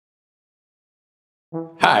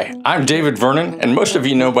Hi, I'm David Vernon, and most of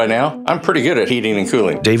you know by now, I'm pretty good at heating and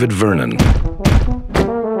cooling. David Vernon.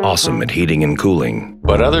 Awesome at heating and cooling.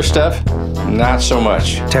 But other stuff, not so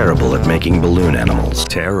much. Terrible at making balloon animals.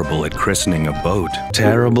 Terrible at christening a boat.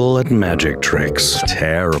 Terrible at magic tricks.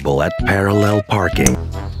 Terrible at parallel parking.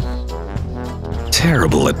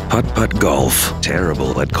 Terrible at putt-putt golf.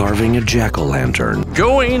 Terrible at carving a jack-o'-lantern.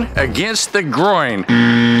 Going against the groin.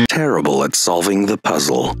 Terrible at solving the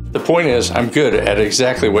puzzle. The point is, I'm good at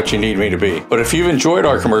exactly what you need me to be. But if you've enjoyed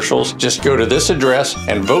our commercials, just go to this address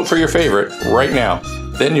and vote for your favorite right now.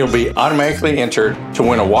 Then you'll be automatically entered to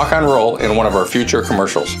win a walk-on role in one of our future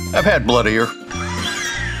commercials. I've had bloodier.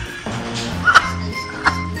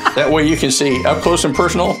 That way you can see up close and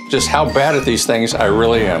personal just how bad at these things I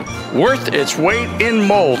really am. Worth its weight in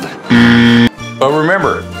mold. But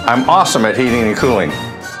remember, I'm awesome at heating and cooling.